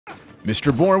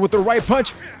Mr. Bourne with the right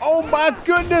punch. Oh my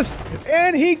goodness!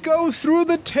 And he goes through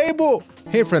the table.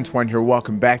 Hey friends, Juan here.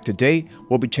 Welcome back. Today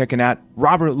we'll be checking out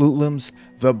Robert Ludlum's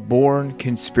The Bourne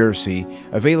Conspiracy,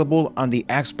 available on the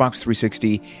Xbox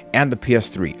 360 and the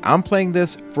PS3. I'm playing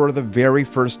this for the very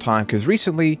first time because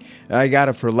recently I got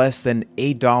it for less than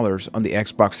 $8 on the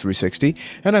Xbox 360,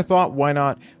 and I thought, why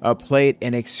not play it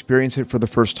and experience it for the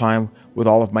first time with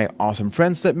all of my awesome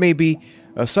friends that maybe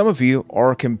some of you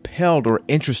are compelled or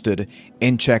interested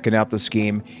in checking out this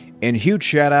game. And huge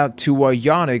shout out to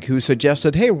Yannick, who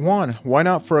suggested, hey Juan, why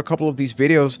not for a couple of these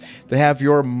videos to have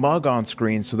your mug on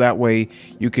screen so that way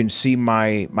you can see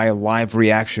my live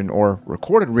reaction, or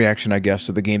recorded reaction I guess,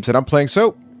 to the games that I'm playing.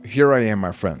 So here I am,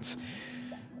 my friends.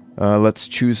 Let's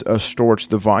choose a storage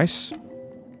device.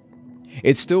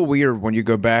 It's still weird when you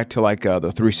go back to like the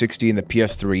 360 and the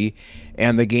PS3,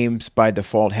 and the games by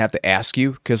default have to ask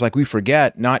you, because like we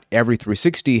forget, not every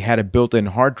 360 had a built-in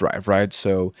hard drive, right?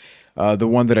 So the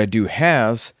one that I do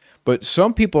has, but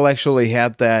some people actually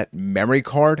had that memory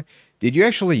card. Did you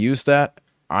actually use that?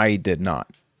 I did not.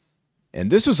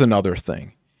 And this was another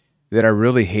thing that I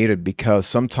really hated, because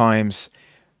sometimes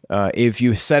if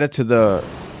you set it to the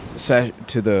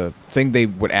thing they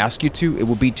would ask you to, it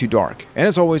will be too dark. And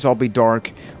as always, I'll be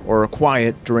dark or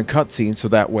quiet during cutscenes, so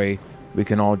that way we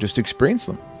can all just experience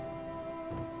them.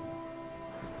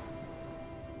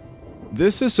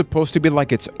 This is supposed to be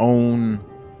like its own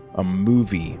a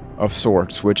movie of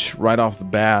sorts, which right off the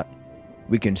bat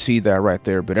we can see that right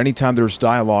there. But anytime there's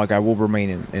dialogue, I will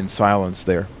remain in silence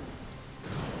there.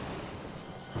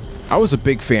 I was a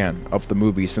big fan of the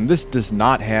movies, and this does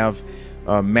not have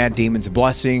Matt Damon's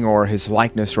blessing or his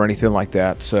likeness or anything like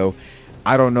that, so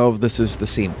I don't know if this is the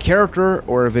same character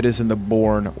or if it is in the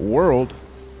Bourne world,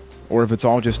 or if it's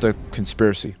all just a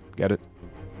conspiracy. Get it?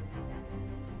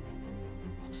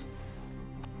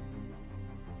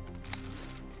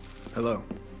 Hello.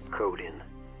 Code in.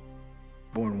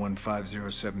 Bourne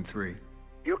 15073.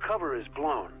 Your cover is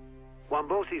blown.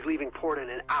 Wombosi's leaving port in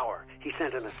an hour. He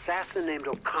sent an assassin named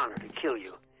O'Connor to kill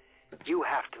you. You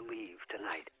have to leave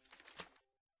tonight.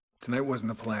 Tonight wasn't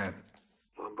the plan.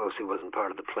 Wombosi wasn't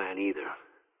part of the plan either.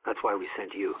 That's why we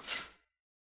sent you.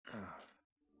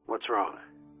 What's wrong?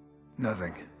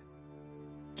 Nothing.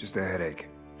 Just a headache.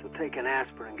 So take an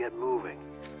aspirin and get moving.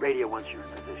 Radio wants you in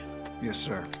position. Yes,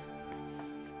 sir.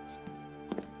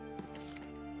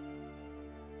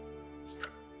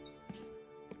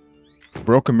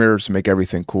 Broken mirrors make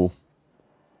everything cool.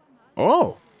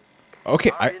 Oh!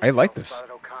 Okay, I like this.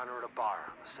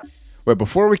 Wait,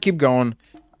 before we keep going,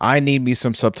 I need me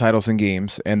some subtitles in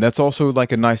games, and that's also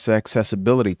like a nice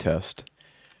accessibility test.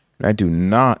 And I do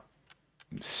not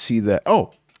see that.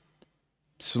 Oh!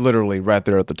 It's literally right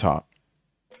there at the top.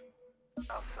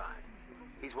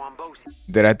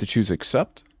 Did I have to choose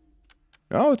accept?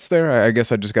 Oh, it's there. I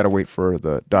guess I just gotta wait for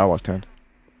the dialogue to end.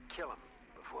 Kill him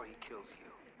before he kills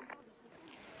you.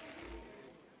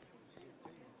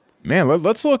 Man,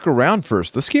 let's look around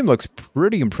first. This game looks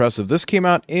pretty impressive. This came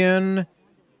out in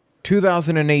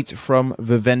 2008 from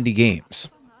Vivendi Games.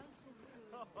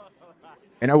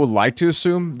 And I would like to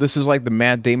assume this is like the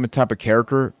Matt Damon type of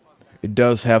character. It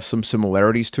does have some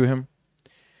similarities to him.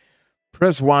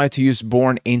 Press Y to use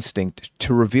Bourne Instinct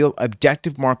to reveal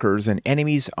objective markers and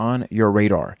enemies on your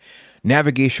radar.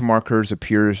 Navigation markers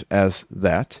appears as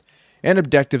that, and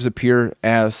objectives appear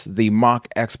as the mock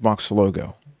Xbox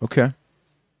logo. Okay.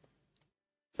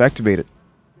 Let's activate it.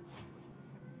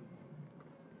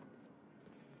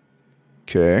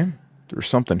 Okay. There's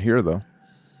something here, though.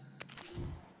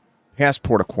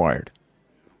 Passport acquired.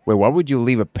 Wait, why would you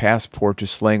leave a passport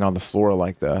just laying on the floor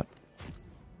like that?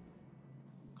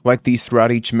 Collect these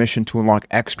throughout each mission to unlock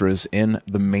extras in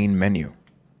the main menu.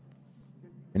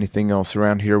 Anything else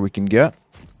around here we can get?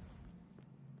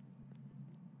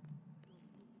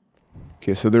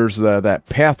 Okay, so there's that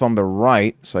path on the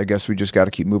right, so I guess we just got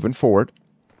to keep moving forward.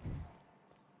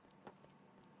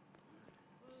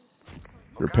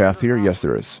 Is there a path here? Yes,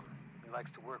 there is. He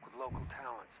likes to work with local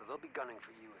talent, so they'll be gunning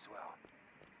for you as well.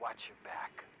 Watch your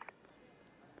back.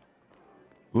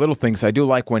 Little things I do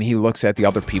like when he looks at the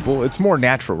other people. It's more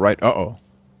natural, right? Uh-oh.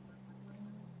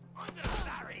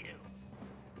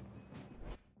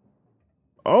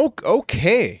 Oh,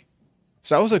 okay.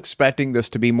 So I was expecting this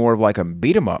to be more of like a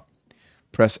beat 'em up.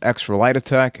 Press X for light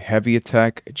attack, heavy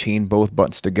attack, chain both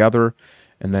buttons together,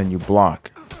 and then you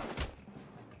block.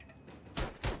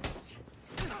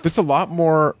 It's a lot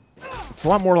more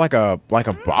like a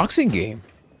boxing game.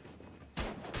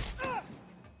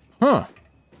 Huh.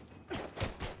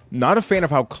 Not a fan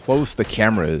of how close the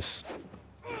camera is.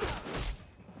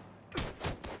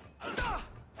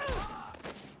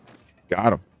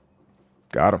 Got him.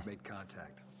 Got him. Made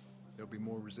contact. There'll be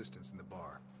more resistance in the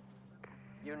bar.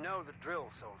 You know the drill,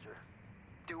 soldier.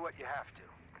 Do what you have to.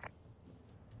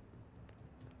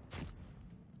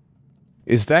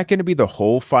 Is that going to be the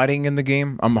whole fighting in the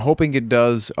game? I'm hoping it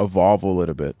does evolve a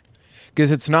little bit.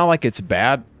 Because it's not like it's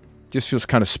bad. It just feels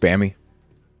kind of spammy.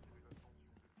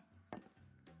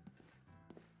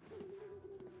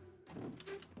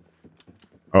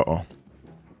 Uh-oh.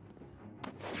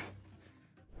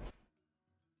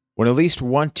 When at least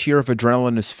one tier of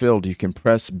adrenaline is filled, you can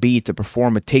press B to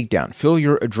perform a takedown. Fill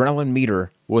your adrenaline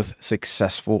meter with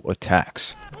successful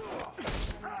attacks.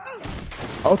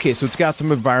 Okay, so it's got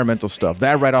some environmental stuff.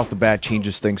 That right off the bat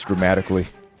changes things dramatically.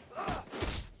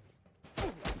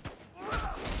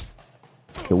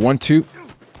 Okay, 1, 2.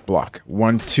 Block.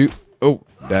 1, 2. Oh,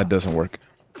 that doesn't work.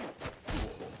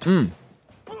 Okay,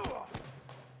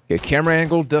 camera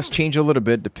angle does change a little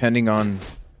bit depending on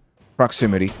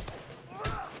proximity.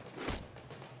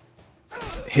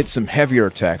 Hit some heavier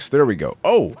attacks. There we go.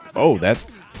 Oh,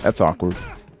 that's awkward.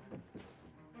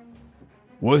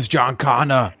 Was John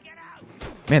Connor?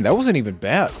 Man, that wasn't even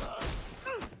bad.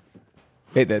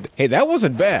 Hey, that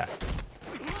wasn't bad.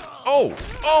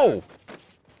 Oh.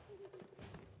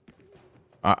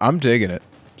 I'm digging it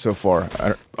so far.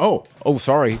 Oh,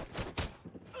 sorry.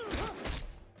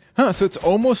 Huh? So it's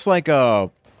almost like a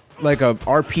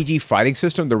RPG fighting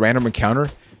system. The random encounter.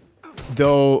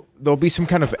 Though there'll be some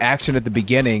kind of action at the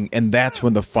beginning, and that's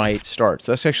when the fight starts.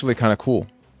 That's actually kind of cool.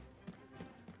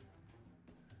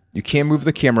 You can move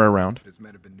the camera around. His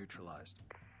men have been neutralized.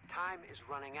 Time is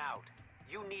running out.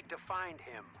 You need to find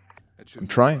him. That shouldn't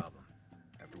I'm trying. be a problem.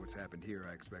 After what's happened here,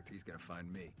 I expect he's gonna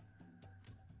find me.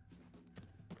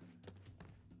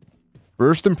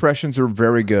 First impressions are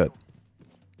very good.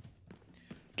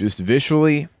 Just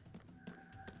visually,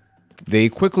 they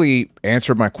quickly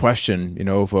answered my question, you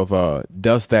know, of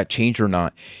does that change or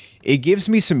not. It gives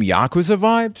me some Yakuza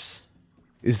vibes.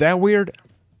 Is that weird?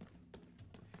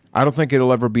 I don't think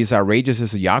it'll ever be as outrageous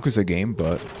as a Yakuza game,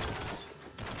 but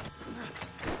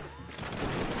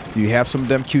you have some of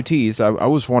them QTs. I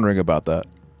was wondering about that.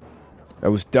 That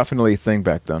was definitely a thing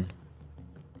back then.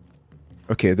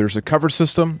 Okay, there's a cover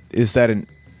system. Is that in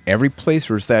every place,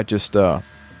 or is that just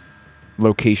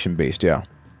location-based? Yeah.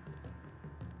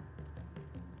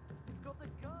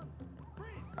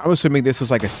 I'm assuming this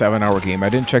is like a 7-hour game. I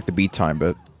didn't check the beat time,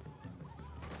 but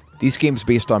these games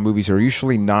based on movies are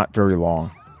usually not very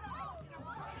long.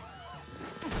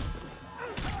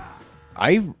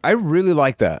 I really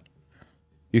like that.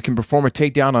 You can perform a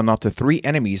takedown on up to 3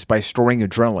 enemies by storing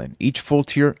adrenaline. Each full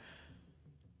tier...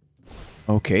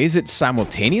 Okay, is it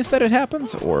simultaneous that it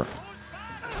happens, or...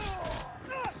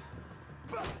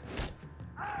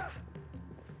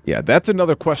 Yeah, that's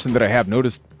another question that I have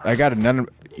noticed. I got an...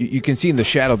 You can see in the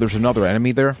shadow there's another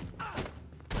enemy there.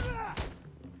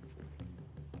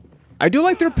 I do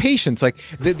like their patience. Like,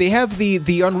 they have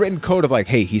the unwritten code of like,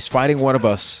 hey, he's fighting one of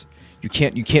us. You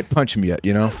can't punch him yet,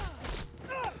 you know?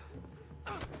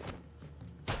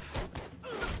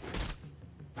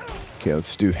 Okay,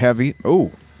 let's do heavy.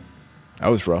 Oh, that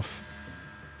was rough.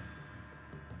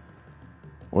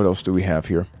 What else do we have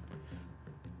here?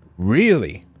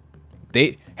 Really?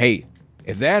 Hey,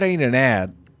 if that ain't an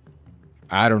ad,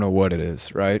 I don't know what it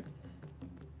is, right?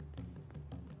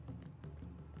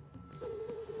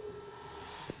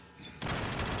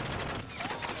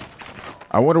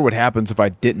 I wonder what happens if I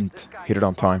didn't hit it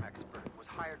on time. Was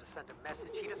hired to send a message.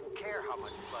 He doesn't care how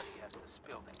much blood he has to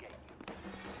spill to get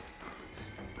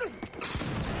you.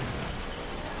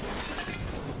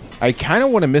 I kind of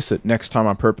want to miss it next time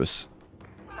on purpose.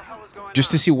 What the hell is going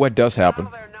Just to on? see what does happen.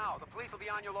 Out of there now. The police will be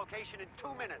on your location in 2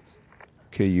 minutes.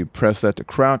 Okay, you press that to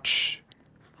crouch.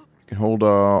 You can hold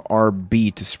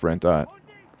RB to sprint. Oh,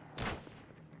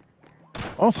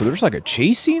 so there's like a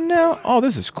chase scene now? Oh,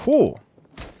 this is cool.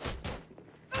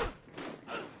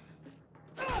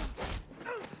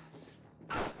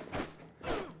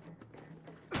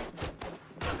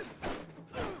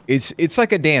 It's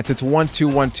like a dance. It's 1 2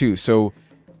 1 2. So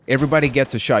everybody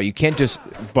gets a shot. You can't just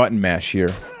button mash here.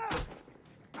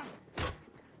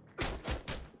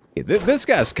 Yeah, this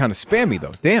guy's kind of spammy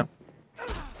though. Damn.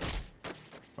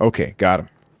 Okay, got him.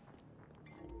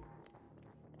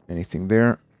 Anything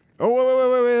there?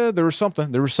 Oh, wait. There was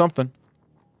something. There was something.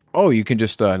 Oh, you can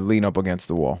just lean up against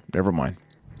the wall. Never mind.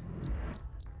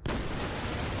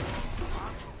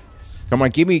 Come on,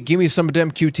 give me some of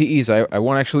them QTEs. I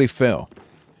won't actually fail.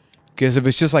 Because if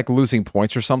it's just like losing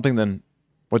points or something, then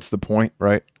what's the point,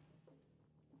 right?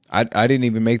 I didn't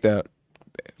even make that.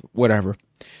 Whatever.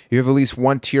 You have at least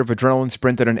 1 tier of adrenaline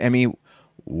sprint at an enemy.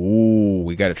 Ooh,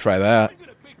 we got to try that.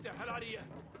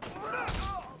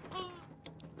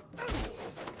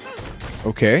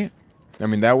 Okay. I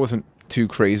mean, that wasn't too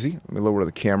crazy. Let me lower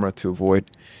the camera to avoid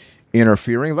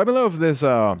interfering. Let me know if this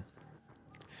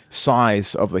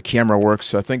size of the camera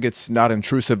works. I think it's not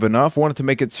intrusive enough. I wanted to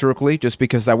make it circly just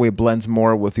because that way it blends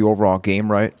more with the overall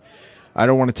game, right? I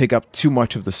don't want to take up too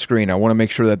much of the screen. I want to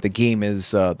make sure that the game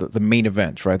is the main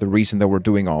event, right? The reason that we're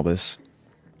doing all this.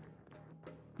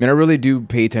 And I really do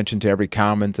pay attention to every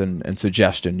comment and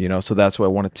suggestion, you know, so that's why I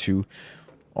wanted to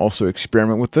also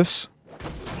experiment with this.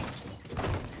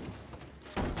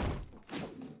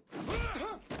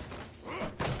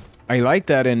 I like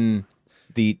that in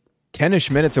the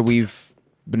 10-ish minutes that we've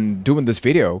been doing this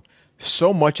video,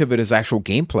 so much of it is actual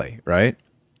gameplay, right?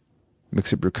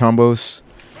 Mix up your combos.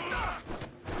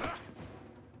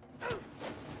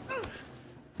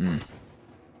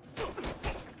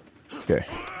 Okay.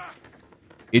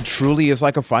 It truly is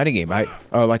like a fighting game,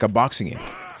 like a boxing game.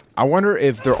 I wonder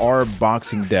if there are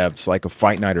boxing devs, like a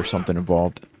Fight Night or something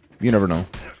involved. You never know.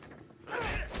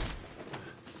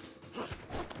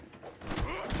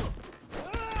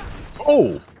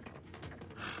 Oh!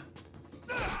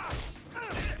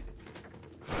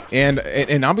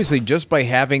 And obviously, just by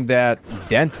having that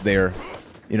dent there,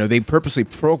 you know, they purposely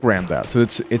programmed that, so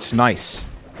it's nice.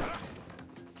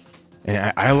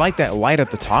 And I like that light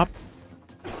at the top.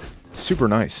 Super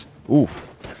nice. Ooh.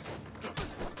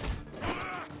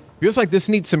 Feels like this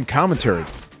needs some commentary.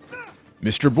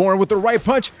 Mr. Bourne with the right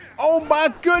punch. Oh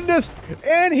my goodness!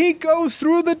 And he goes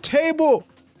through the table.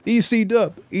 EC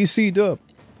dub. EC dub.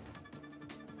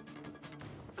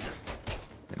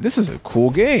 This is a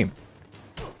cool game.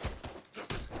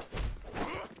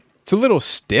 It's a little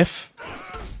stiff.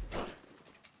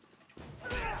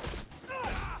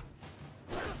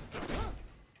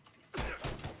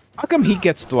 How come he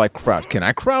gets to, like, crouch? Can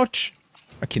I crouch?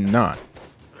 I cannot.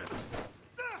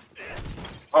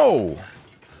 Oh!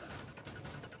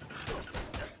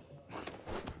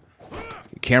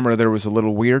 The camera there was a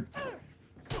little weird.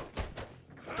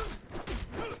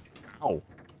 Oh.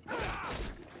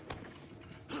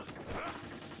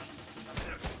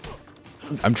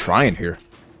 I'm trying here.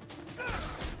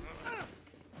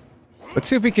 Let's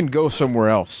see if we can go somewhere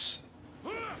else.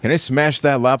 Can I smash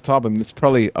that laptop? I mean, it's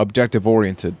probably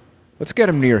objective-oriented. Let's get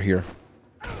him near here.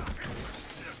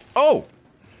 Oh!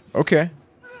 Okay.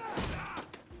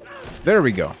 There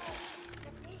we go.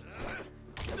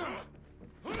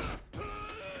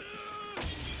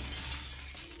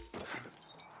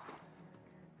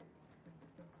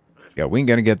 Yeah, we ain't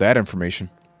gonna get that information.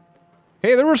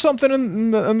 Hey, there was something in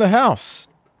the house.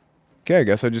 Okay, I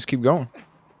guess I just keep going.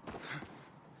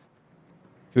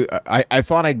 So I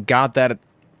thought I got that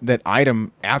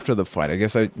item after the fight. I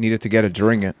guess I needed to get it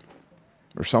during it.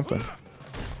 Or something.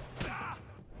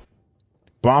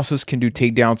 Bosses can do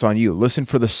takedowns on you. Listen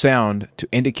for the sound to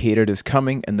indicate it is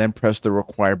coming and then press the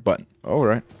required button.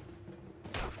 Alright.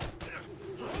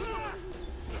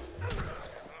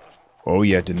 Oh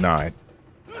yeah, denied.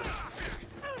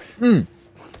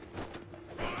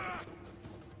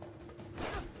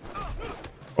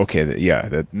 Okay, yeah,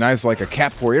 that nice like a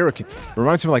capoeira.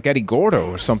 Reminds me of like Eddie Gordo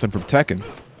or something from Tekken.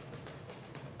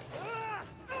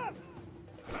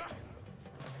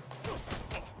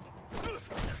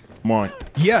 Come on.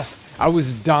 Yes! I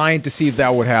was dying to see if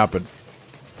that would happen.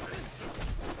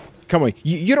 Come on.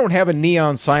 You don't have a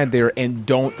neon sign there and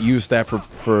don't use that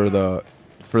for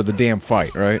the damn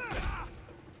fight, right?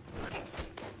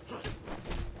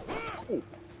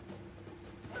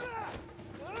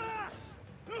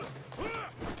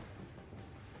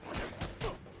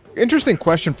 Interesting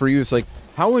question for you is like,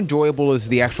 how enjoyable is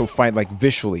the actual fight, like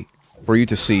visually, for you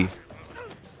to see?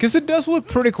 Because it does look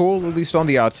pretty cool, at least on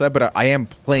the outside, but I am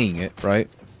playing it, right?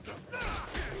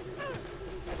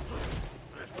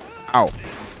 Ow.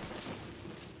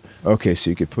 Okay, so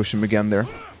you could push him again there.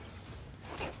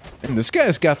 And this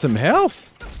guy's got some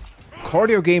health.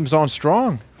 Cardio game's on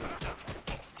strong.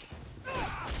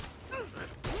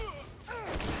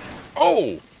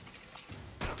 Oh!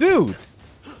 Dude!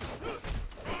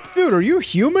 Dude, are you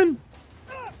human?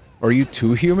 Are you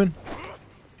too human?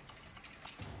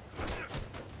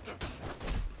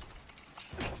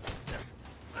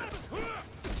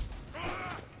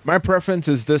 My preference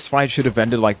is this fight should have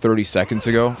ended like 30 seconds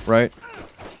ago, right?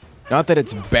 Not that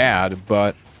it's bad,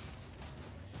 but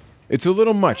it's a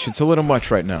little much. It's a little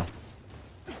much right now.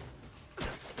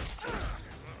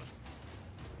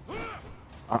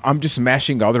 I'm just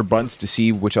mashing other buttons to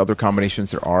see which other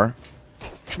combinations there are.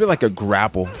 Should be like a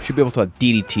grapple. Should be able to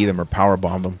DDT them or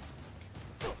powerbomb them.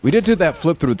 We did do that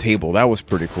flip through the table. That was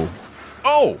pretty cool.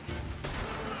 Oh!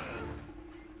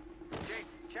 Jake,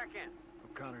 check in.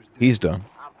 O'Connor's dead. He's done.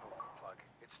 I'm pulling the plug.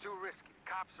 It's too risky.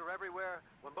 Cops are everywhere.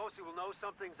 Wambosi will know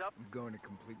something's up. I'm going to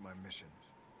complete my mission.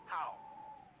 How?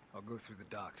 I'll go through the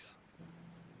docks.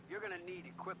 You're gonna need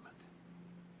equipment.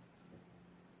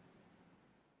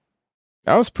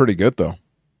 That was pretty good, though.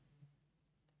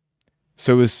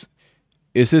 So is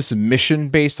this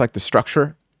mission-based, like the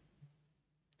structure?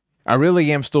 I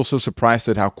really am still so surprised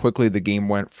at how quickly the game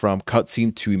went from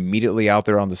cutscene to immediately out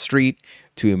there on the street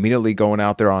to immediately going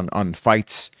out there on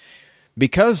fights.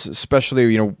 Because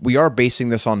especially, you know, we are basing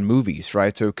this on movies,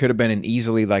 right? So it could have been an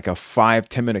easily like a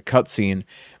 5-10 minute cutscene.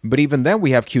 But even then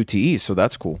we have QTE, so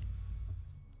that's cool.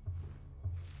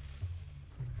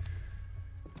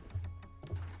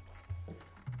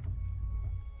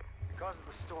 Because of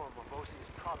the storm, Wambosi is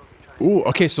probably trying Ooh,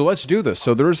 okay, so let's do this.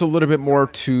 So there is a little bit more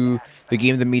to the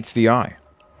game than meets the eye.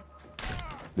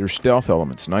 There's stealth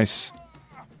elements. Nice.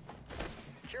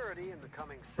 security in the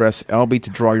coming Press LB to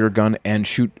draw your gun and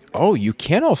shoot. Oh, you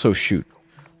can also shoot.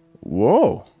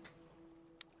 Whoa.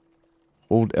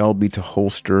 Hold LB to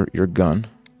holster your gun.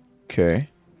 Okay.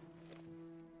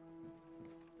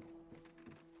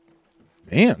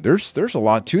 Man, there's a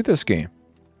lot to this game.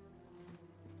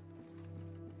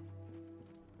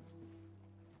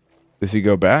 Does he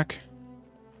go back?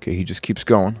 Okay, he just keeps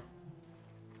going.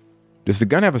 Does the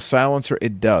gun have a silencer?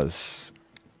 It does.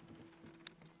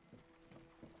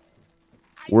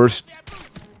 Worst.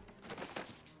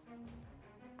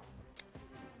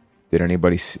 Did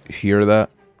anybody hear that?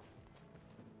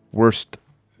 Worst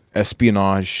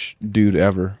espionage dude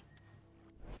ever.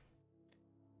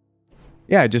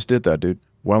 Yeah, I just did that, dude.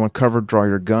 While uncovered, draw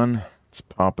your gun. Let's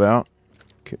pop out.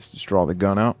 Okay, let's just draw the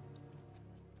gun out.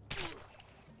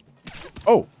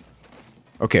 Oh!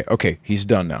 Okay, okay. He's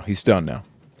done now. He's done now.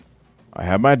 I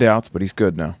have my doubts, but he's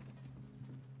good now.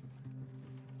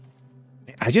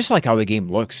 I just like how the game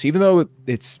looks. Even though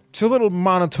it's a little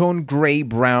monotone,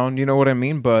 gray-brown, you know what I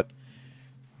mean? But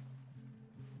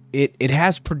it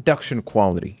has production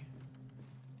quality.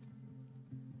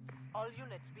 All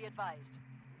units be advised.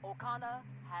 O'Connor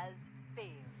has failed.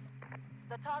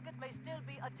 The target may still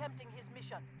be attempting his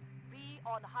mission. Be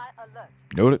on high alert.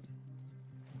 Note it.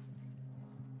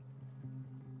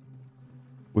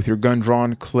 With your gun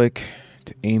drawn, click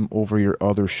to aim over your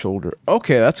other shoulder.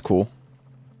 Okay, that's cool.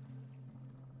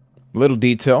 Little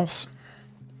details.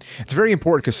 It's very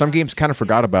important because some games kind of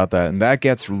forgot about that, and that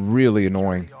gets really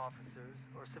annoying. officers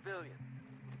or civilians.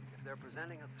 If they're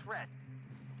presenting a threat,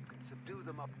 you can subdue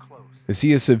them up close. Is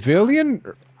he a civilian?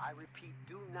 I repeat,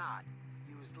 do not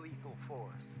use lethal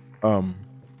force.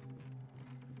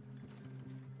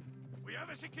 We have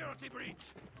a security breach.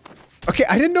 Okay,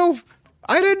 I didn't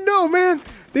know, man.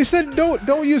 They said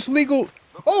don't use legal.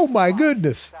 Oh my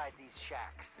goodness. Inside these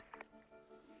shacks.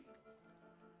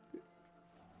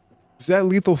 Is that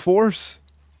lethal force?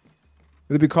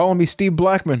 They'd be calling me Steve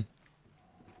Blackman.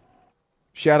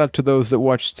 Shout out to those that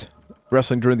watched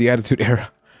wrestling during the Attitude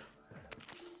Era.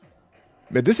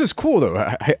 But this is cool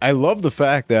though. I love the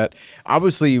fact that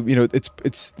obviously, you know,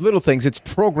 it's little things. It's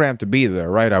programmed to be there,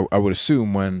 right? I would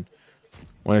assume when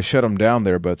I shut them down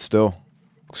there, but still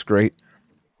looks great.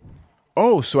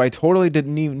 Oh, so I totally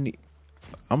didn't even.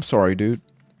 I'm sorry, dude.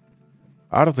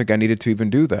 I don't think I needed to even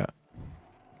do that.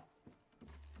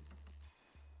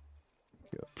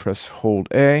 Press hold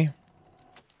A.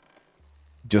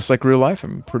 Just like real life, I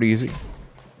mean, pretty easy.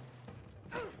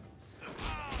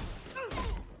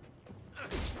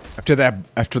 After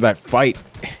that fight,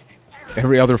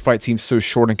 every other fight seems so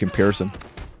short in comparison.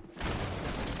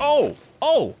 Oh!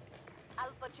 Oh!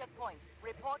 Alpha checkpoint.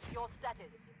 Report your status.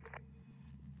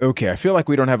 Okay, I feel like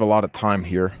we don't have a lot of time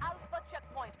here. Alpha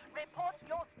checkpoint. Report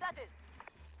your status.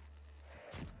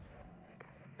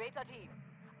 Beta team.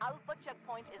 Alpha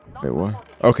checkpoint is not Wait, what? reported.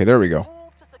 Okay, there we go.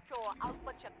 Move to secure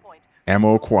Alpha checkpoint.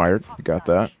 Ammo acquired. We got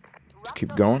that. Let's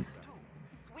keep going.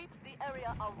 Sweep the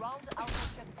area around Alpha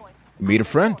checkpoint. Meet a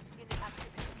friend.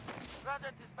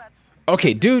 Roger, dispatch.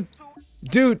 Okay, dude.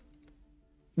 Dude.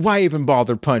 Why even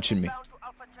bother punching me? Down to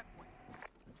Alpha checkpoint.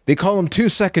 They call him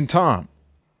 2-Second Tom.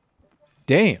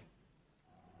 Damn.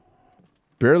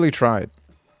 Barely tried.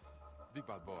 Big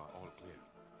Balboa, all clear.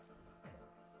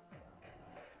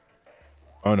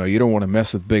 Oh no, you don't want to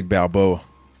mess with Big Balboa.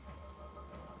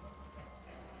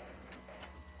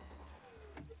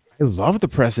 I love the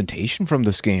presentation from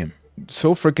this game. It's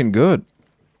so freaking good.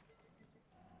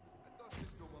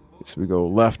 So we go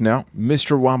left now.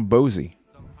 Mr. Wambosi.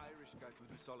 Some Irish guy to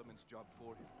do Solomon's job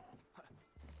for him.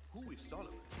 Who is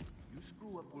Solomon? You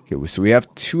screw up, we'll Okay, so we have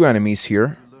two enemies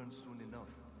here. learn soon enough.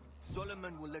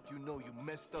 Solomon will let you know you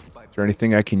messed up by. Is there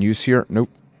anything I can use here? Nope.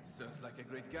 Sounds like a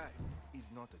great guy. He's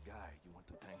not a guy you want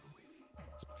to tangle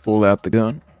with. Pull out the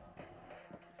gun.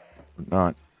 Or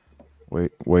not.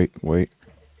 Wait. Stop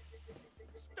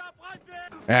right there!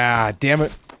 Ah, damn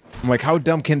it. I'm like, how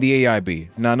dumb can the AI be?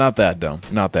 No, not that dumb.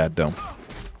 Not that dumb.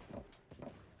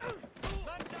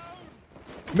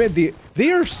 Man,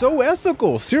 they are so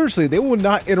ethical. Seriously, they will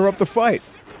not interrupt the fight.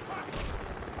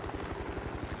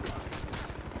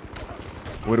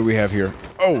 What do we have here?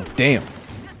 Oh, damn.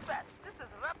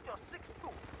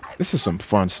 This is some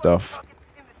fun stuff.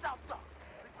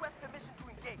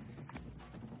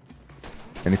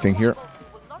 Anything here?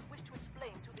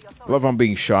 Love I'm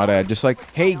being shot at. Just like,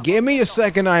 hey, give me a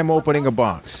second, I'm opening a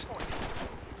box.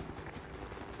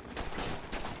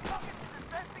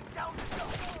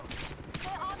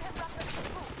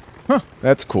 Huh,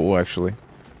 that's cool, actually.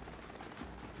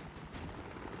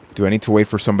 Do I need to wait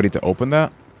for somebody to open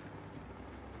that?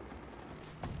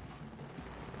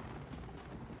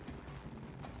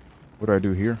 What do I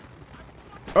do here?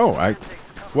 Oh,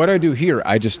 what do I do here?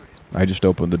 I just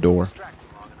opened the door.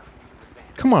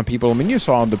 Come on, people. I mean, you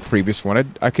saw in the previous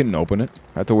one. I couldn't open it.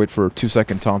 I had to wait for a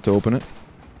 2-second time to open it.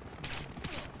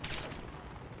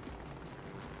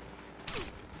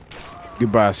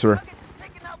 Goodbye, sir.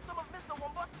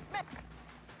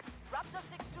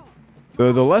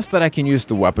 The less that I can use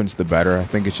the weapons, the better. I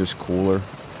think it's just cooler.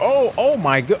 Oh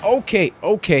my god. Okay.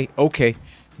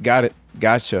 Got it.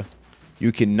 Gotcha.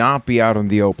 You cannot be out in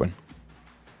the open.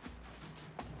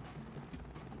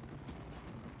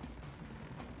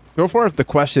 So far, the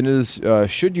question is,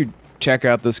 should you check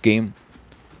out this game?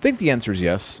 I think the answer is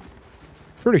yes.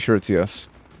 Pretty sure it's yes.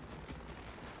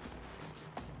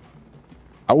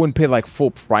 I wouldn't pay like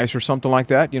full price or something like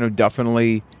that. You know,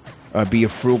 definitely be a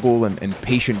frugal and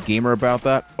patient gamer about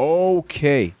that.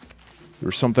 Okay.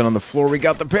 There's something on the floor. We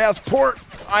got the passport.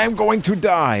 I am going to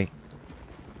die.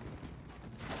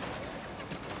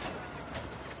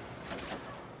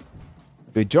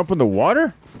 They jump in the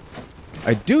water?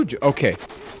 I do. Okay.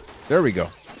 There we go.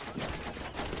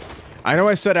 I know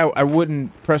I said I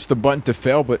wouldn't press the button to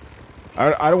fail, but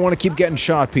I don't want to keep getting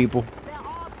shot, people.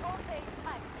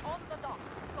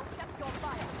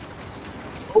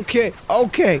 Okay.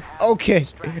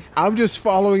 I'm just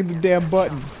following the damn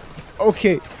buttons.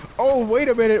 Okay. Oh, wait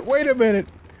a minute.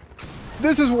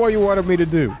 This is what you wanted me to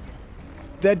do.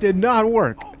 That did not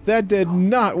work.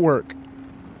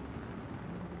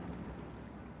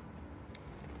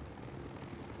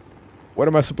 What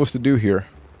am I supposed to do here?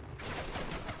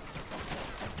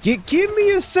 Give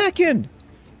me a second.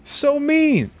 So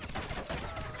mean.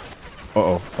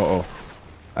 Uh-oh.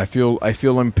 I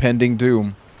feel impending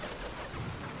doom.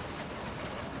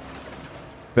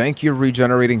 Thank you,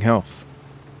 regenerating health.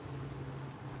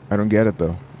 I don't get it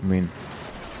though. I mean,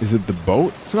 is it the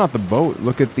boat? It's not the boat.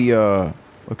 Look at the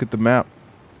map.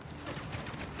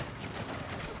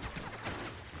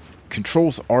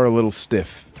 Controls are a little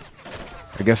stiff.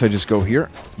 I guess I just go here.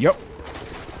 Yep.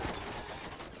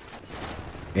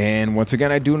 And once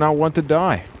again, I do not want to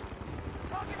die.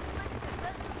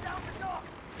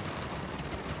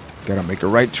 Gotta make a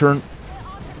right turn.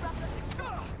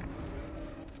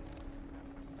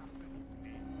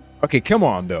 Okay, come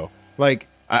on though. Like,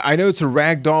 I know it's a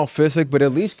ragdoll physics, but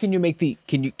at least can you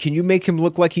make him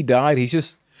look like he died? He's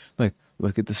just like,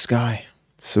 look at the sky.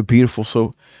 So beautiful,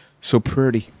 so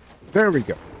pretty. There we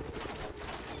go.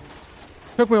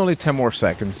 Took me only 10 more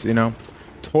seconds, you know?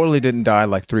 Totally didn't die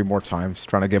like 3 more times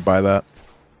trying to get by that.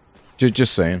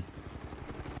 Just saying.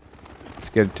 Let's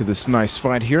get into this nice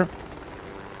fight here.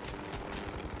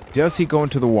 Does he go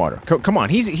into the water? Come on,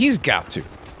 he's got to.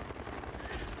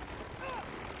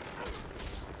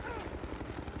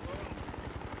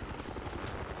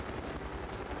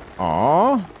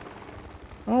 Aww.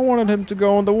 I wanted him to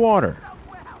go in the water.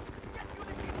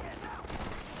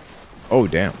 Oh,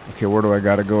 damn. Okay, where do I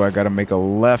gotta go? I gotta make a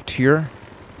left here.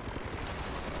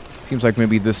 Seems like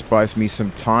maybe this buys me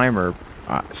some time or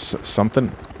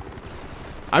something.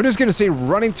 I'm just gonna say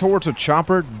running towards a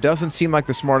chopper doesn't seem like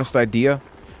the smartest idea.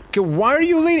 Okay, why are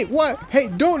you leaning? What? Hey,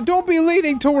 don't be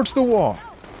leaning towards the wall.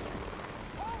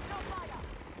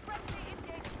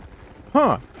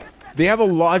 Huh. They have a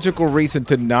logical reason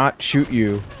to not shoot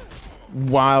you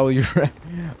while you're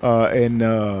in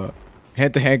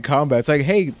hand-to-hand combat. It's like,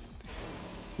 hey,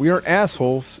 we aren't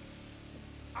assholes.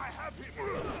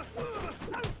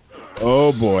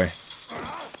 Oh boy.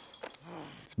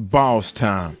 It's boss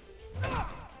time.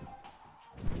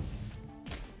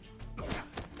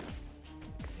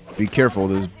 Be careful,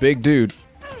 this big dude.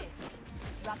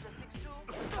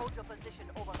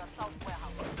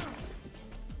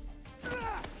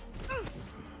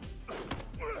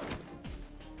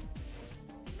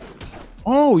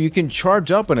 Oh, you can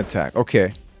charge up an attack.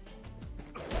 Okay.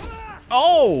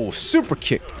 Oh, super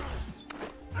kick.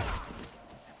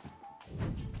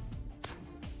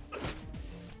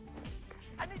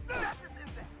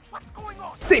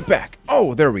 Stay back.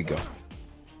 Oh, there we go.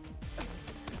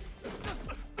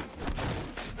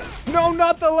 No,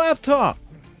 not the laptop.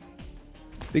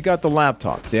 They got the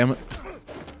laptop, damn it.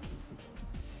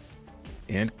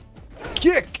 And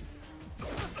kick.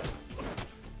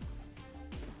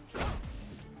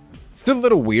 It's a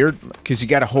little weird because you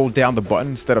got to hold down the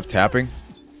button instead of tapping.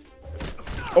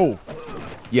 Oh,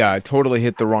 yeah, I totally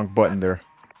hit the wrong button there.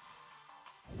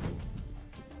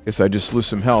 Guess I just lose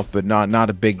some health, but not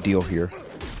a big deal here.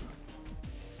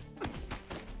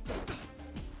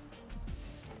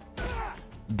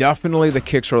 Definitely the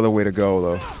kicks are the way to go,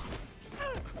 though.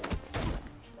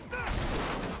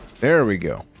 There we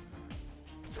go.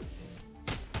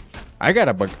 I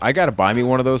gotta buy me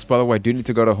one of those. By the way, I do need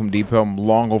to go to Home Depot. I'm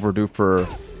long overdue for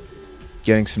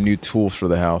getting some new tools for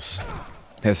the house.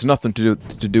 It has nothing to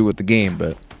do with the game,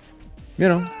 but you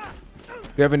know, if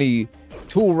you have any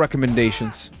tool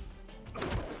recommendations,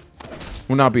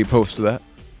 will not be opposed to that.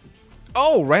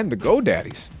 Oh, ran the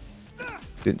GoDaddies.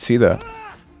 Didn't see that.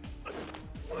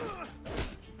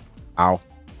 Ow.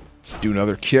 Let's do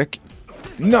another kick.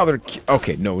 Another kick.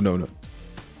 Okay, no.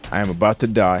 I am about to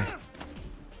die.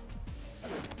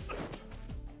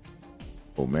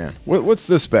 Oh, man. What's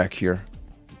this back here?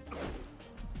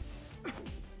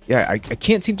 Yeah, I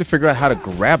can't seem to figure out how to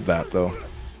grab that, though.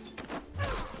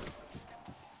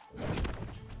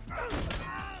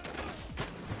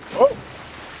 Oh!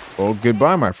 Oh,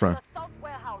 goodbye, my friend.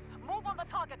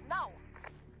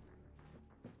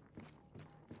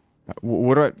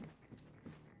 What do I...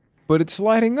 But it's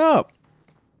lighting up.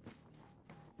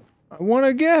 I want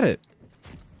to get it.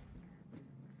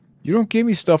 You don't give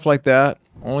me stuff like that.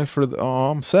 Only for the...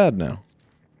 Oh, I'm sad now.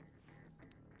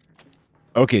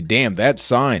 Okay, damn, that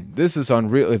sign. This is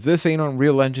Unreal. If this ain't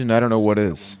Unreal Engine, I don't know what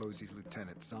is. Bosie's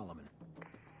Lieutenant Solomon.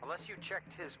 Unless you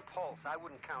checked his pulse, I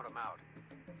wouldn't count him out.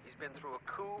 He's been through a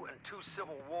coup and 2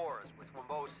 civil wars with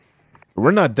Wambosi.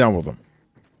 We're not done with him.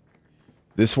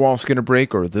 This wall's gonna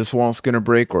break, or this wall's gonna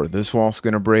break, or this wall's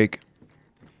gonna break.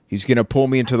 He's gonna pull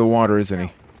me into the water, isn't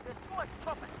he?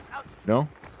 No?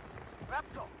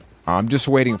 I'm just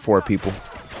waiting for it, people.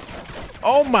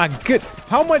 Oh my good.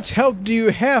 How much health do you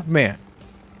have, man?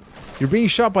 You're being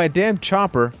shot by a damn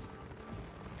chopper.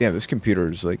 Damn, this computer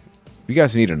is like... You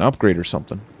guys need an upgrade or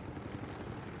something.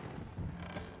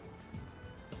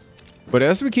 But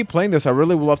as we keep playing this, I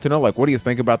really would love to know, like, what do you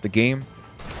think about the game?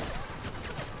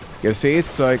 Gotta say,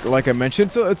 it's like I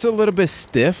mentioned, it's a little bit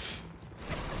stiff.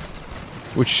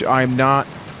 Which I'm not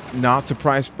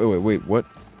surprised... Oh, wait, what?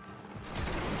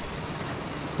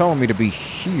 Telling me to be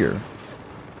here.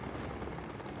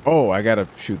 Oh, I gotta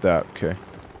shoot that. Okay.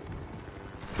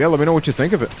 Yeah, let me know what you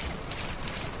think of it.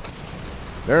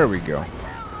 There we go.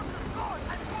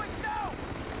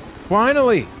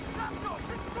 Finally!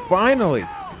 Finally!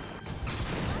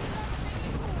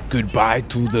 Goodbye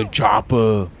to the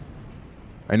chopper.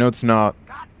 I know it's not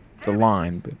the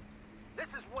line, but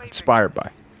inspired by.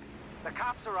 The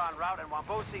cops are en route and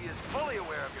Wambosi is fully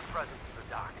aware of your presence at the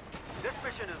docks. This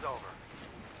mission is over.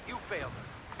 You failed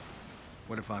us.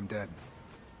 What if I'm dead?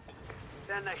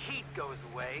 Then the heat goes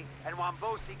away, and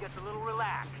Wambosi gets a little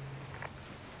relaxed.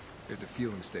 There's a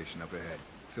fueling station up ahead,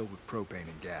 filled with propane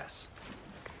and gas.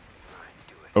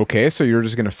 Okay, so you're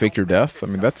just gonna fake your death? I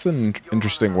mean, that's an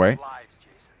interesting way.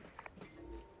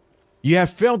 You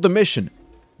have failed the mission.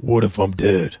 What if I'm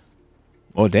dead?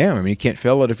 Oh, damn. I mean, you can't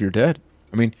fail it if you're dead.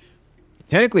 I mean,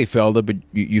 technically failed it, but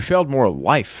you failed more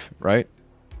life, right?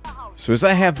 So as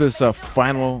I have this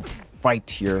final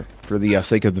fight here for the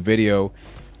sake of the video,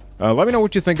 let me know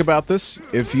what you think about this.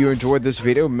 If you enjoyed this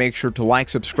video, make sure to like,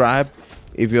 subscribe.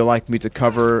 If you'd like me to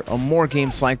cover more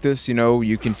games like this, you know,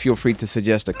 you can feel free to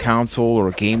suggest a console or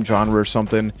a game genre or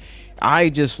something. I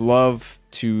just love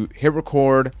to hit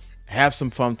record, have some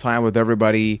fun time with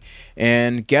everybody,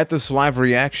 and get this live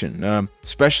reaction.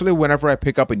 Especially whenever I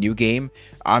pick up a new game,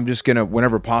 I'm just gonna,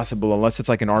 whenever possible, unless it's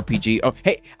like an RPG. Oh,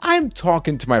 hey, I'm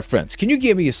talking to my friends. Can you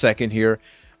give me a second here?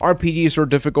 RPGs are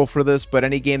difficult for this, but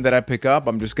any game that I pick up,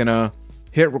 I'm just gonna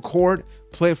hit record,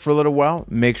 play it for a little while,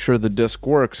 make sure the disc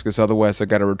works, because otherwise I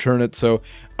gotta return it. So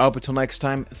up until next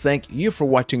time, thank you for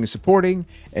watching and supporting,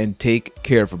 and take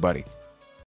care, everybody.